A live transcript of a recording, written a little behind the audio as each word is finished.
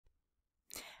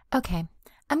Okay,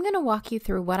 I'm going to walk you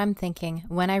through what I'm thinking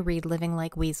when I read Living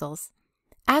Like Weasels.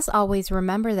 As always,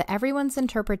 remember that everyone's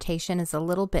interpretation is a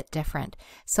little bit different.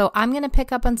 So I'm going to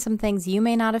pick up on some things you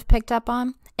may not have picked up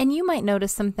on, and you might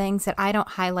notice some things that I don't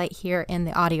highlight here in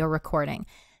the audio recording.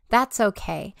 That's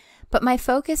okay, but my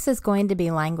focus is going to be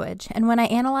language. And when I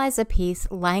analyze a piece,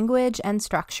 language and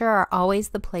structure are always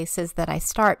the places that I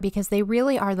start because they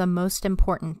really are the most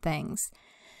important things.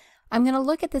 I'm going to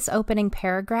look at this opening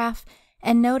paragraph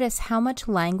and notice how much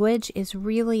language is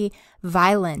really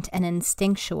violent and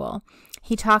instinctual.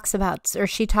 She talks about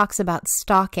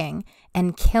stalking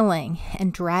and killing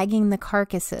and dragging the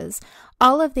carcasses.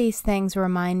 All of these things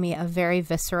remind me of very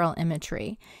visceral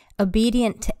imagery.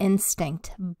 Obedient to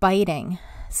instinct, biting,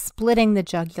 splitting the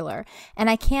jugular. And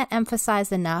I can't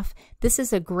emphasize enough, this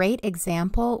is a great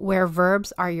example where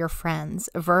verbs are your friends.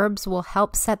 Verbs will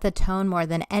help set the tone more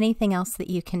than anything else that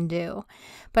you can do.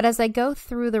 But as I go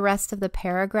through the rest of the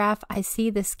paragraph, I see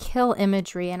this kill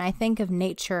imagery and I think of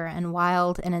nature and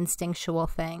wild and instinctual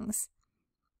things.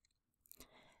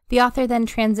 The author then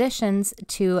transitions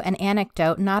to an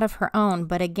anecdote, not of her own,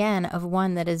 but again of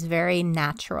one that is very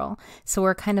natural. So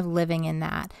we're kind of living in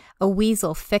that. A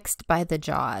weasel fixed by the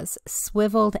jaws,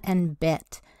 swiveled and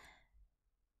bit.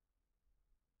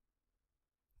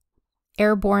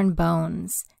 Airborne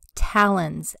bones,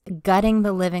 talons, gutting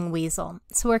the living weasel.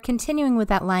 So we're continuing with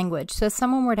that language. So if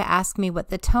someone were to ask me what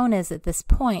the tone is at this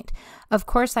point, of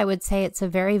course I would say it's a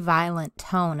very violent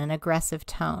tone, an aggressive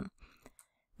tone.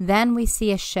 Then we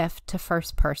see a shift to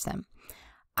first person.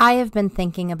 I have been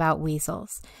thinking about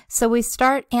weasels. So we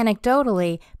start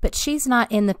anecdotally, but she's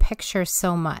not in the picture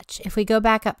so much. If we go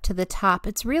back up to the top,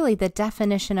 it's really the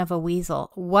definition of a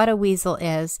weasel, what a weasel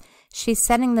is. She's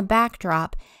setting the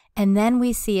backdrop, and then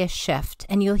we see a shift.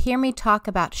 And you'll hear me talk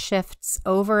about shifts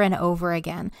over and over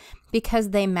again because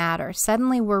they matter.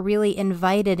 Suddenly we're really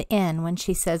invited in when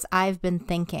she says, I've been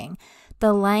thinking.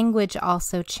 The language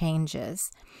also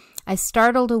changes. I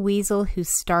startled a weasel who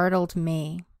startled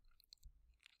me.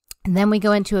 And then we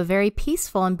go into a very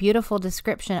peaceful and beautiful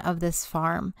description of this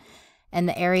farm and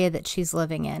the area that she's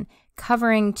living in,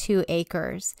 covering 2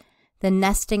 acres, the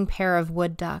nesting pair of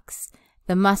wood ducks,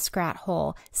 the muskrat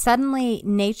hole. Suddenly,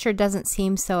 nature doesn't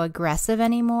seem so aggressive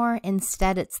anymore.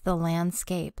 Instead, it's the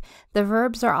landscape. The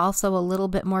verbs are also a little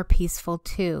bit more peaceful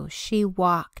too. She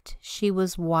walked, she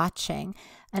was watching,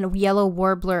 and a yellow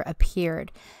warbler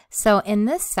appeared. So in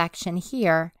this section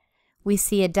here, we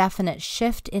see a definite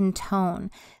shift in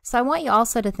tone. So I want you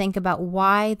also to think about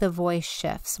why the voice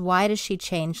shifts. Why does she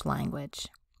change language?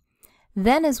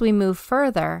 Then as we move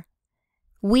further,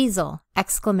 weasel,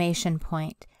 exclamation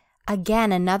point.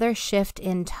 Again, another shift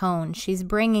in tone. She's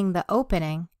bringing the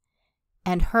opening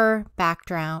and her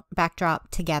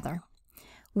backdrop together.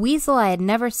 Weasel, I had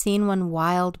never seen one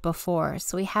wild before,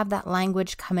 so we have that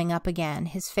language coming up again.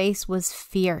 His face was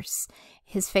fierce.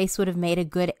 His face would have made a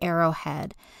good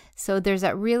arrowhead. So there's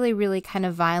that really, really kind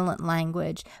of violent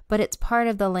language, but it's part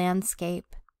of the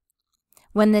landscape.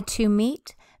 When the two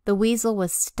meet, the weasel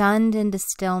was stunned into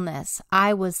stillness.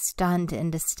 I was stunned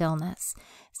into stillness.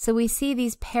 So we see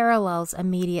these parallels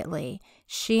immediately.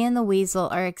 She and the weasel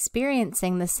are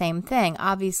experiencing the same thing,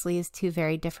 obviously as 2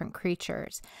 very different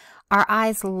creatures. Our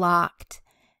eyes locked.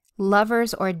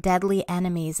 Lovers or deadly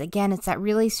enemies. Again, it's that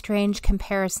really strange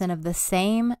comparison of the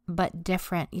same but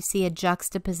different. You see a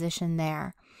juxtaposition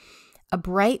there. A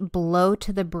bright blow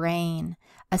to the brain,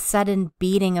 a sudden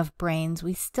beating of brains.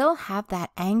 We still have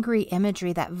that angry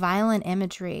imagery, that violent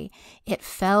imagery. It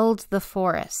felled the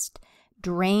forest,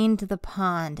 drained the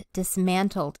pond,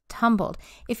 dismantled, tumbled.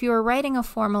 If you were writing a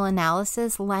formal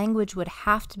analysis, language would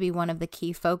have to be one of the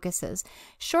key focuses.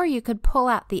 Sure, you could pull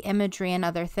out the imagery and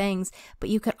other things, but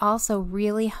you could also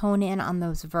really hone in on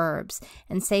those verbs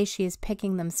and say she is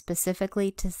picking them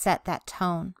specifically to set that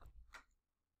tone.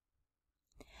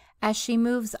 As she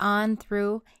moves on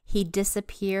through, he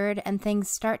disappeared and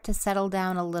things start to settle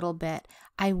down a little bit.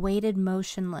 I waited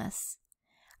motionless.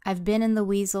 I've been in the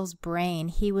weasel's brain,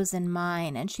 he was in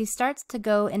mine, and she starts to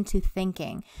go into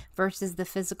thinking versus the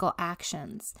physical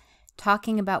actions,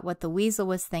 talking about what the weasel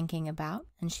was thinking about,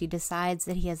 and she decides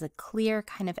that he has a clear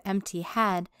kind of empty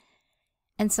head,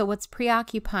 and so what's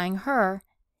preoccupying her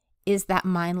is that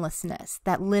mindlessness,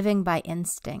 that living by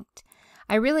instinct.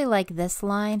 I really like this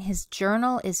line, his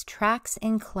journal is tracks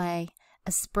in clay,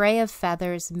 a spray of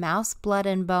feathers, mouse blood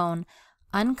and bone,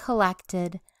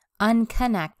 uncollected,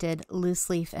 unconnected, loose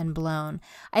leaf and blown.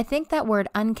 I think that word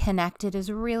unconnected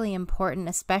is really important,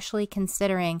 especially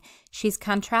considering she's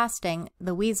contrasting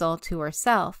the weasel to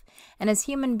herself. And as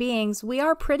human beings, we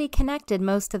are pretty connected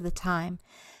most of the time.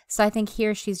 So I think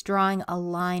here she's drawing a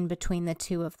line between the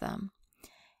two of them.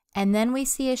 And then we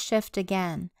see a shift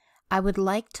again. I would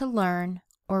like to learn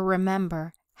or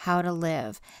remember how to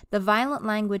live. The violent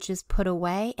language is put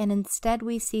away, and instead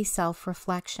we see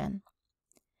self-reflection.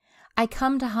 I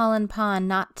come to Holland Pond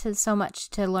not so much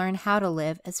to learn how to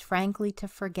live as frankly to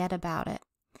forget about it.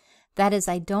 That is,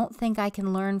 I don't think I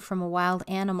can learn from a wild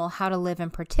animal how to live in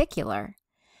particular,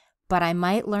 but I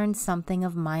might learn something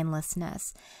of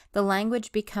mindlessness. The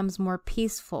language becomes more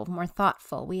peaceful, more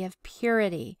thoughtful. We have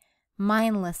purity,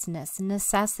 mindlessness,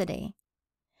 necessity.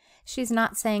 She's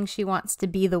not saying she wants to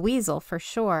be the weasel for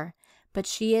sure, but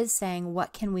she is saying,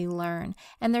 what can we learn?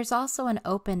 And there's also an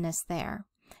openness there,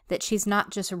 that she's not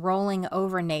just rolling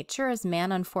over nature, as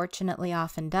man unfortunately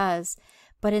often does,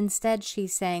 but instead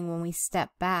she's saying, when we step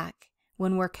back,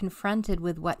 when we're confronted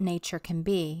with what nature can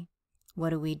be, what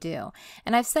do we do?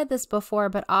 And I've said this before,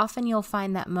 but often you'll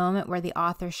find that moment where the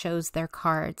author shows their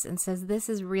cards and says, this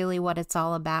is really what it's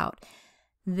all about.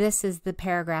 This is the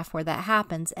paragraph where that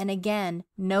happens. And again,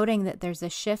 noting that there's a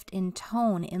shift in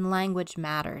tone in language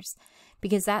matters,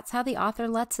 because that's how the author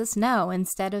lets us know.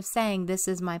 Instead of saying, this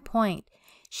is my point,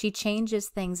 she changes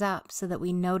things up so that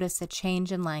we notice a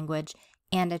change in language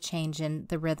and a change in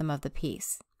the rhythm of the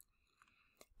piece.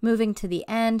 Moving to the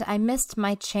end, I missed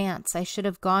my chance. I should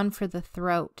have gone for the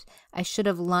throat. I should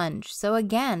have lunged. So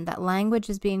again, that language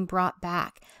is being brought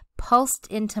back, pulsed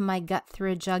into my gut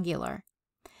through a jugular.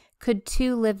 Could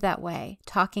two live that way?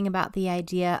 Talking about the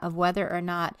idea of whether or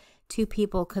not two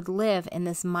people could live in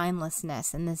this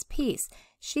mindlessness, in this peace.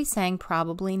 She's saying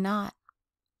probably not.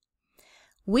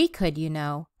 We could, you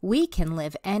know. We can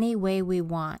live any way we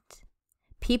want.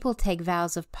 People take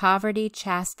vows of poverty,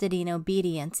 chastity, and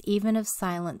obedience, even of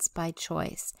silence by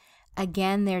choice.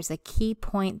 Again, there's a key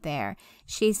point there.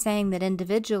 She's saying that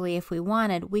individually, if we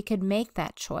wanted, we could make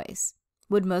that choice.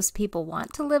 Would most people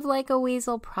want to live like a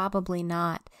weasel? Probably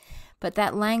not. But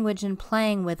that language and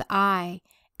playing with I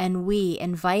and we,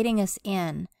 inviting us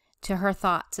in to her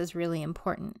thoughts, is really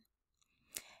important.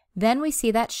 Then we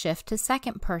see that shift to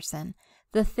second person.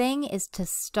 The thing is to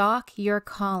stalk your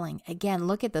calling. Again,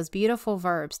 look at those beautiful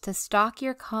verbs. To stalk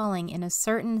your calling in a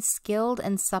certain skilled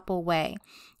and supple way.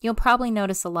 You'll probably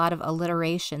notice a lot of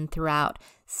alliteration throughout.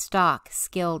 Stalk,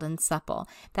 skilled, and supple.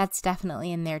 That's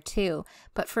definitely in there too.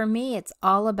 But for me, it's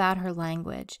all about her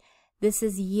language. This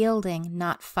is yielding,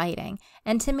 not fighting.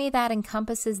 And to me, that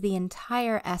encompasses the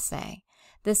entire essay.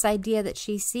 This idea that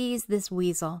she sees this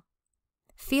weasel,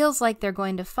 feels like they're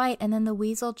going to fight, and then the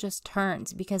weasel just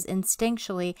turns because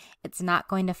instinctually it's not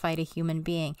going to fight a human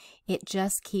being. It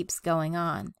just keeps going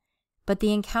on. But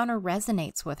the encounter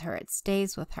resonates with her. It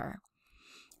stays with her.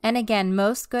 And again,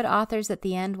 most good authors at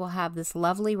the end will have this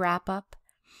lovely wrap-up.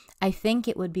 I think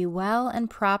it would be well and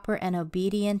proper and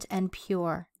obedient and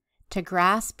pure to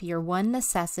grasp your one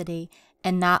necessity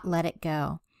and not let it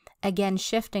go. Again,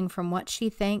 shifting from what she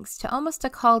thinks to almost a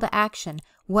call to action,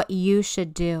 what you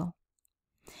should do.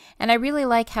 And I really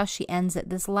like how she ends it.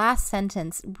 This last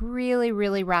sentence really,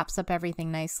 really wraps up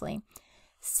everything nicely.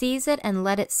 Seize it and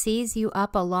let it seize you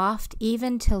up aloft,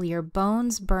 even till your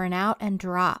bones burn out and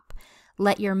drop.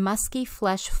 Let your musky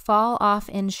flesh fall off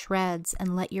in shreds,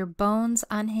 and let your bones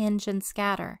unhinge and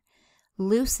scatter.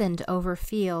 Loosened over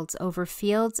fields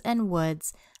and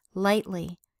woods,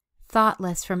 lightly,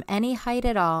 thoughtless from any height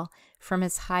at all, from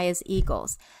as high as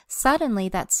eagles. Suddenly,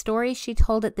 that story she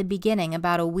told at the beginning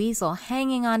about a weasel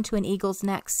hanging onto an eagle's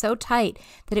neck so tight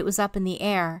that it was up in the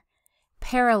air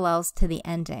parallels to the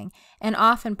ending. And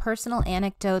often personal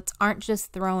anecdotes aren't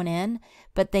just thrown in,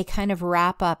 but they kind of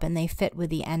wrap up and they fit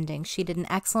with the ending. She did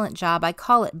an excellent job. I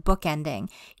call it bookending.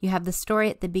 You have the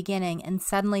story at the beginning, and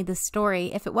suddenly the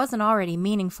story, if it wasn't already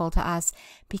meaningful to us,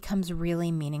 becomes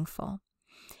really meaningful.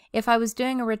 If I was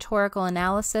doing a rhetorical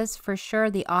analysis, for sure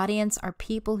the audience are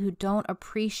people who don't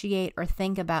appreciate or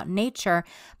think about nature,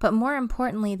 but more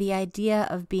importantly, the idea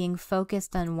of being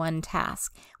focused on one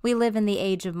task. We live in the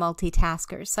age of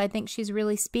multitaskers, so I think she's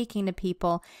really speaking to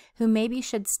people who maybe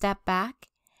should step back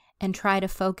and try to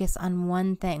focus on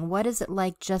one thing. What is it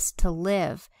like just to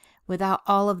live without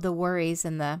all of the worries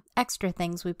and the extra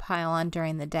things we pile on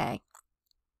during the day?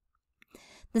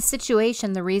 The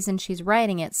situation, the reason she's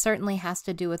writing it, certainly has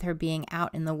to do with her being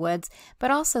out in the woods,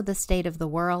 but also the state of the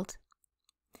world.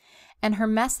 And her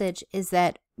message is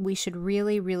that we should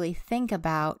really, really think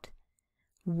about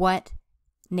what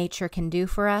nature can do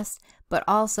for us, but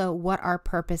also what our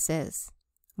purpose is,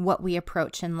 what we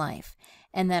approach in life.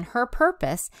 And then her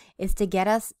purpose is to get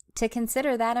us to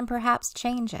consider that and perhaps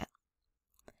change it.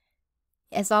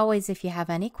 As always, if you have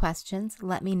any questions,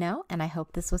 let me know, and I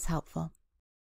hope this was helpful.